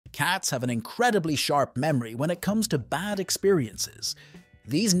Cats have an incredibly sharp memory when it comes to bad experiences.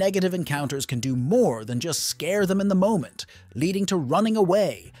 These negative encounters can do more than just scare them in the moment, leading to running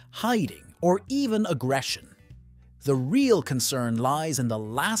away, hiding, or even aggression. The real concern lies in the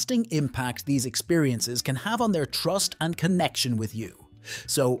lasting impact these experiences can have on their trust and connection with you.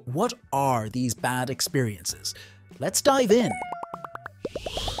 So, what are these bad experiences? Let's dive in.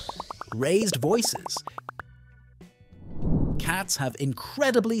 Raised voices. Cats have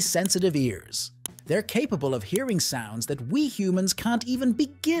incredibly sensitive ears. They're capable of hearing sounds that we humans can't even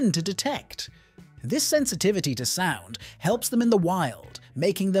begin to detect. This sensitivity to sound helps them in the wild,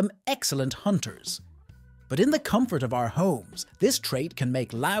 making them excellent hunters. But in the comfort of our homes, this trait can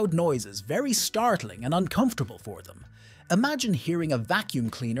make loud noises very startling and uncomfortable for them. Imagine hearing a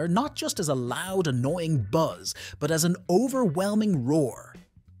vacuum cleaner not just as a loud, annoying buzz, but as an overwhelming roar.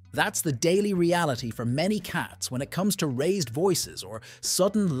 That's the daily reality for many cats when it comes to raised voices or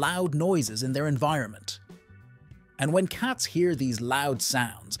sudden loud noises in their environment. And when cats hear these loud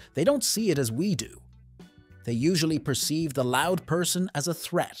sounds, they don't see it as we do. They usually perceive the loud person as a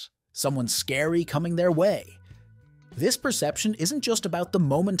threat, someone scary coming their way. This perception isn't just about the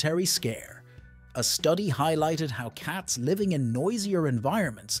momentary scare. A study highlighted how cats living in noisier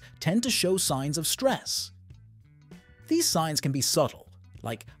environments tend to show signs of stress. These signs can be subtle,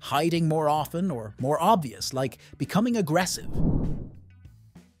 like hiding more often, or more obvious, like becoming aggressive.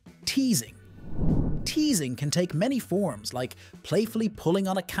 Teasing. Teasing can take many forms, like playfully pulling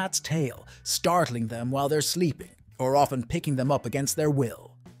on a cat's tail, startling them while they're sleeping, or often picking them up against their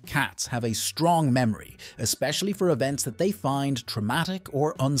will. Cats have a strong memory, especially for events that they find traumatic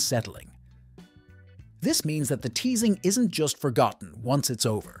or unsettling. This means that the teasing isn't just forgotten once it's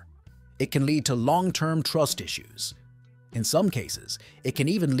over. It can lead to long-term trust issues. In some cases, it can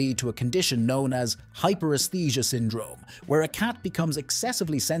even lead to a condition known as hyperesthesia syndrome, where a cat becomes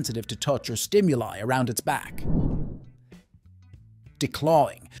excessively sensitive to touch or stimuli around its back.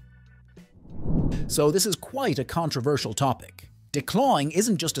 Declawing. So this is quite a controversial topic. Declawing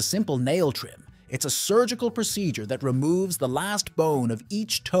isn't just a simple nail trim, it's a surgical procedure that removes the last bone of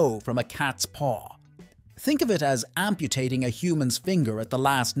each toe from a cat's paw. Think of it as amputating a human's finger at the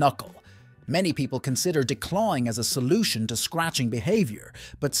last knuckle. Many people consider declawing as a solution to scratching behavior,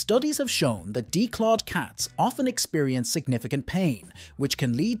 but studies have shown that declawed cats often experience significant pain, which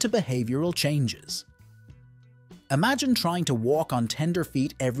can lead to behavioral changes. Imagine trying to walk on tender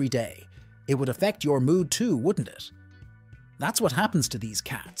feet every day. It would affect your mood too, wouldn't it? That's what happens to these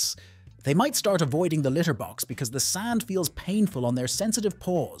cats. They might start avoiding the litter box because the sand feels painful on their sensitive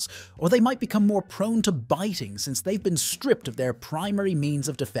paws, or they might become more prone to biting since they've been stripped of their primary means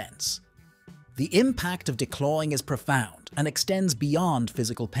of defense. The impact of declawing is profound and extends beyond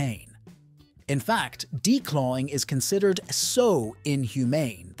physical pain. In fact, declawing is considered so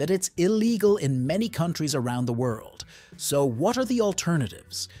inhumane that it's illegal in many countries around the world. So what are the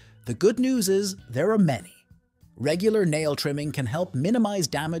alternatives? The good news is there are many. Regular nail trimming can help minimize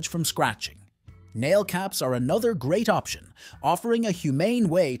damage from scratching. Nail caps are another great option, offering a humane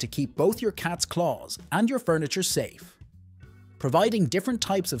way to keep both your cat's claws and your furniture safe. Providing different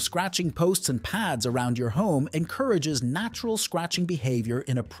types of scratching posts and pads around your home encourages natural scratching behavior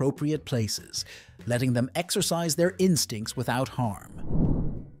in appropriate places, letting them exercise their instincts without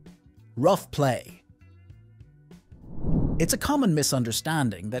harm. Rough play. It's a common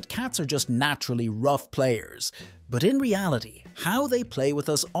misunderstanding that cats are just naturally rough players, but in reality, how they play with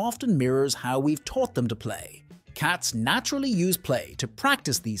us often mirrors how we've taught them to play. Cats naturally use play to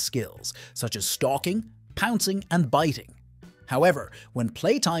practice these skills, such as stalking, pouncing, and biting. However, when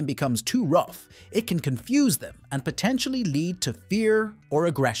playtime becomes too rough, it can confuse them and potentially lead to fear or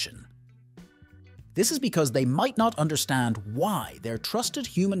aggression. This is because they might not understand why their trusted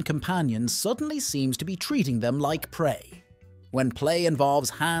human companion suddenly seems to be treating them like prey. When play involves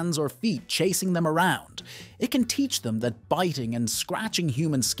hands or feet chasing them around, it can teach them that biting and scratching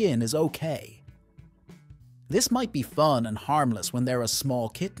human skin is okay. This might be fun and harmless when they're a small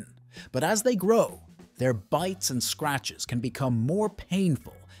kitten, but as they grow, their bites and scratches can become more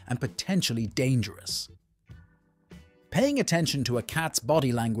painful and potentially dangerous. Paying attention to a cat's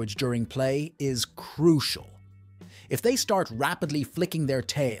body language during play is crucial. If they start rapidly flicking their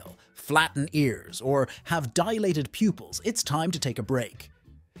tail, flatten ears, or have dilated pupils, it's time to take a break.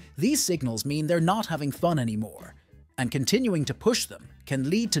 These signals mean they're not having fun anymore, and continuing to push them can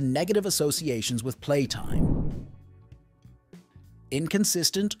lead to negative associations with playtime.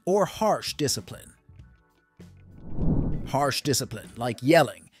 Inconsistent or harsh discipline. Harsh discipline, like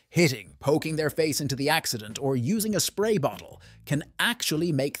yelling, hitting, poking their face into the accident, or using a spray bottle, can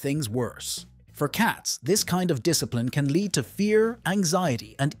actually make things worse. For cats, this kind of discipline can lead to fear,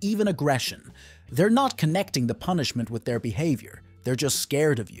 anxiety, and even aggression. They're not connecting the punishment with their behavior, they're just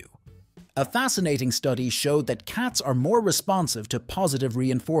scared of you. A fascinating study showed that cats are more responsive to positive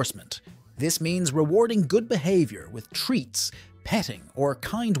reinforcement. This means rewarding good behavior with treats, petting, or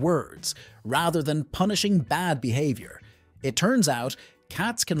kind words, rather than punishing bad behavior. It turns out,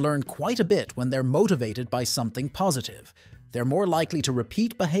 cats can learn quite a bit when they're motivated by something positive. They're more likely to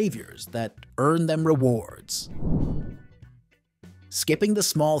repeat behaviors that earn them rewards. Skipping the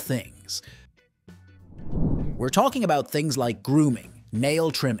small things. We're talking about things like grooming,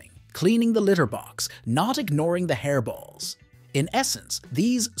 nail trimming, cleaning the litter box, not ignoring the hairballs. In essence,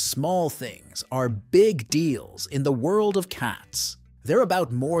 these small things are big deals in the world of cats. They're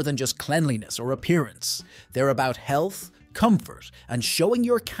about more than just cleanliness or appearance. They're about health, comfort, and showing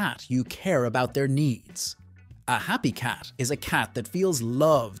your cat you care about their needs. A happy cat is a cat that feels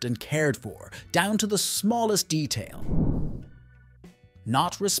loved and cared for, down to the smallest detail.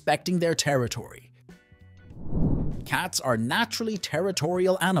 Not respecting their territory. Cats are naturally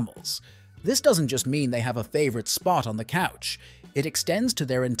territorial animals. This doesn't just mean they have a favorite spot on the couch. It extends to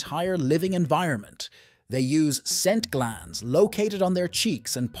their entire living environment. They use scent glands located on their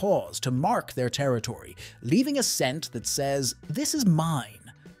cheeks and paws to mark their territory, leaving a scent that says, "This is mine."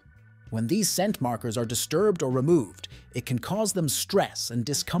 When these scent markers are disturbed or removed, it can cause them stress and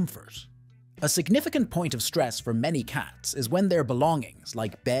discomfort. A significant point of stress for many cats is when their belongings,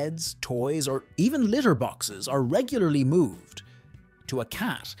 like beds, toys, or even litter boxes, are regularly moved. To a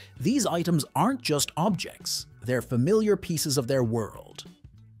cat, these items aren't just objects, they're familiar pieces of their world.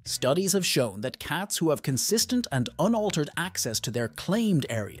 Studies have shown that cats who have consistent and unaltered access to their claimed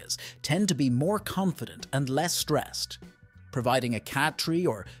areas tend to be more confident and less stressed. Providing a cat tree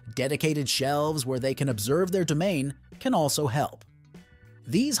or dedicated shelves where they can observe their domain can also help.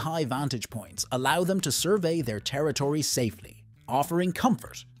 These high vantage points allow them to survey their territory safely, offering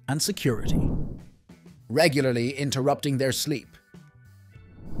comfort and security. Regularly interrupting their sleep.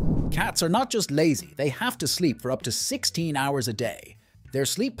 Cats are not just lazy, they have to sleep for up to 16 hours a day. Their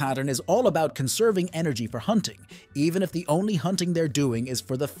sleep pattern is all about conserving energy for hunting, even if the only hunting they're doing is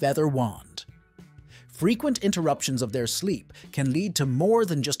for the feather wand. Frequent interruptions of their sleep can lead to more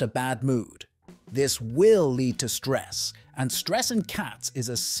than just a bad mood. This will lead to stress, and stress in cats is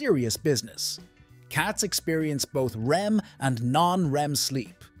a serious business. Cats experience both REM and non-REM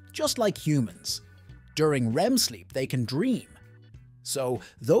sleep, just like humans. During REM sleep, they can dream. So,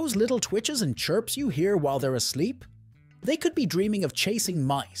 those little twitches and chirps you hear while they're asleep? They could be dreaming of chasing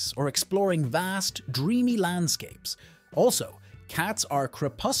mice or exploring vast, dreamy landscapes. Also, cats are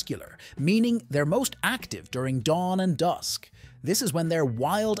crepuscular, meaning they're most active during dawn and dusk. This is when their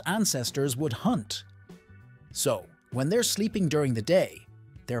wild ancestors would hunt. So, when they're sleeping during the day,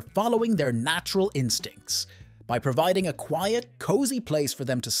 they're following their natural instincts. By providing a quiet, cozy place for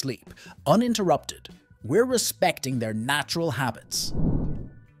them to sleep, uninterrupted, we're respecting their natural habits.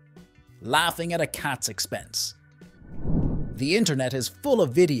 Laughing at a cat's expense. The internet is full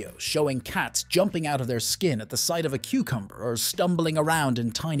of videos showing cats jumping out of their skin at the sight of a cucumber or stumbling around in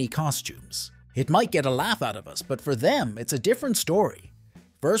tiny costumes. It might get a laugh out of us, but for them, it's a different story.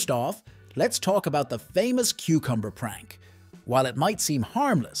 First off, let's talk about the famous cucumber prank. While it might seem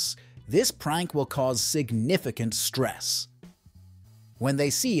harmless, this prank will cause significant stress. When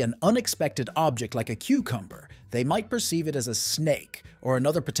they see an unexpected object like a cucumber, they might perceive it as a snake or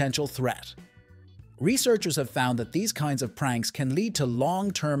another potential threat. Researchers have found that these kinds of pranks can lead to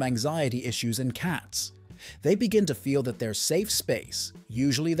long-term anxiety issues in cats. They begin to feel that their safe space,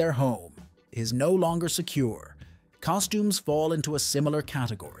 usually their home, is no longer secure. Costumes fall into a similar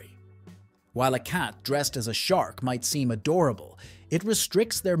category. While a cat dressed as a shark might seem adorable, it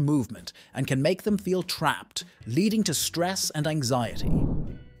restricts their movement and can make them feel trapped, leading to stress and anxiety.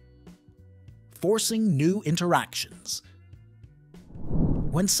 Forcing new interactions.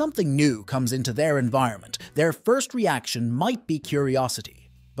 When something new comes into their environment, their first reaction might be curiosity,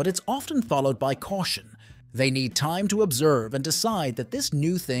 but it's often followed by caution. They need time to observe and decide that this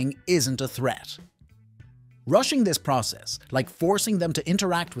new thing isn't a threat. Rushing this process, like forcing them to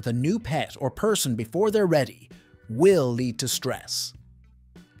interact with a new pet or person before they're ready, will lead to stress.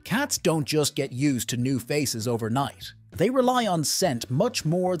 Cats don't just get used to new faces overnight. They rely on scent much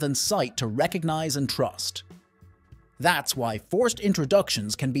more than sight to recognize and trust. That's why forced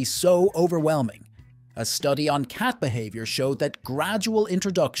introductions can be so overwhelming. A study on cat behavior showed that gradual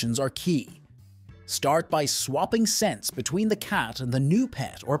introductions are key. Start by swapping scents between the cat and the new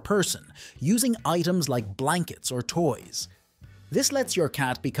pet or person, using items like blankets or toys. This lets your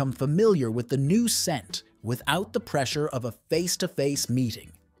cat become familiar with the new scent without the pressure of a face-to-face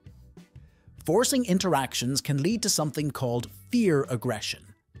meeting. Forcing interactions can lead to something called fear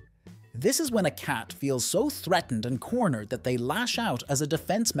aggression. This is when a cat feels so threatened and cornered that they lash out as a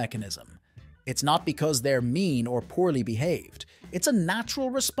defense mechanism. It's not because they're mean or poorly behaved. It's a natural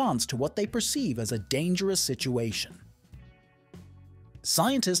response to what they perceive as a dangerous situation.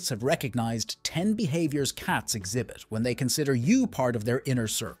 Scientists have recognized 10 behaviors cats exhibit when they consider you part of their inner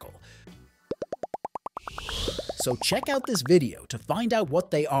circle. So check out this video to find out what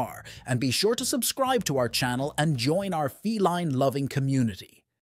they are, and be sure to subscribe to our channel and join our feline-loving community.